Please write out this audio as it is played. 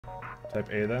Type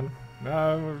A then?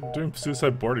 No, we're doing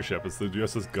Suicide Boarding Ship. It's the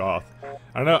USS Goth.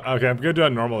 I don't know. Okay, I'm gonna do it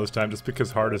normal this time just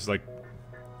because hard is like...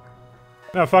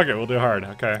 No, fuck it. We'll do hard.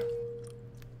 Okay.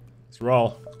 Let's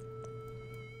roll.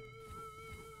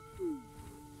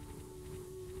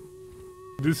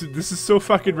 This is so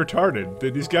fucking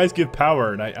retarded. These guys give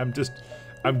power and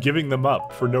I'm giving them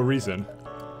up for no reason.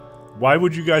 Why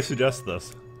would you guys suggest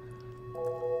this?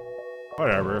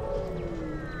 Whatever.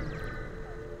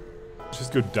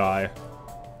 Just go die.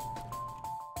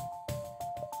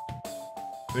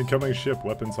 Incoming ship,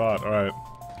 weapons hot. Alright.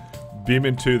 Beam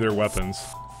into their weapons.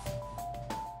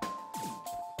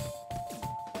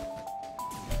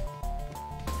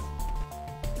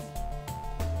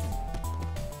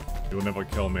 You will never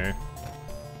kill me.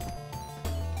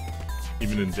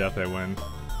 Even in death I win.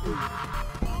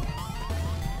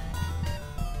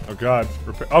 Oh god.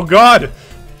 Oh god!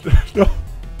 No!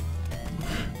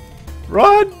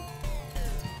 Run!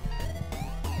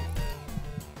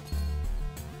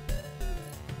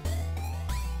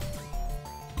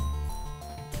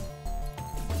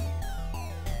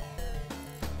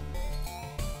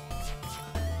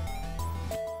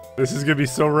 This is gonna be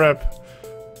so rip.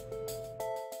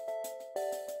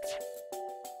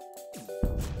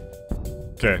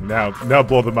 Okay, now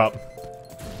blow them up.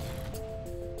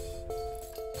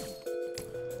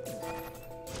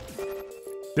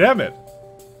 Damn it!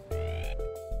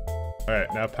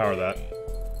 Alright, now power that.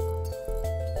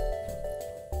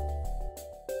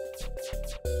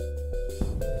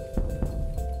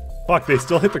 Fuck, they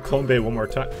still hit the clone bay one more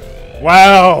time.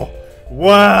 Wow!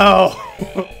 Wow!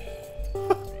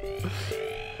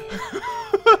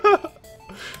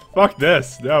 Fuck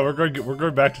this. No, we're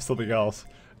going back to something else.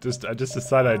 I just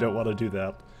decided I don't want to do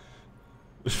that.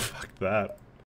 Fuck that.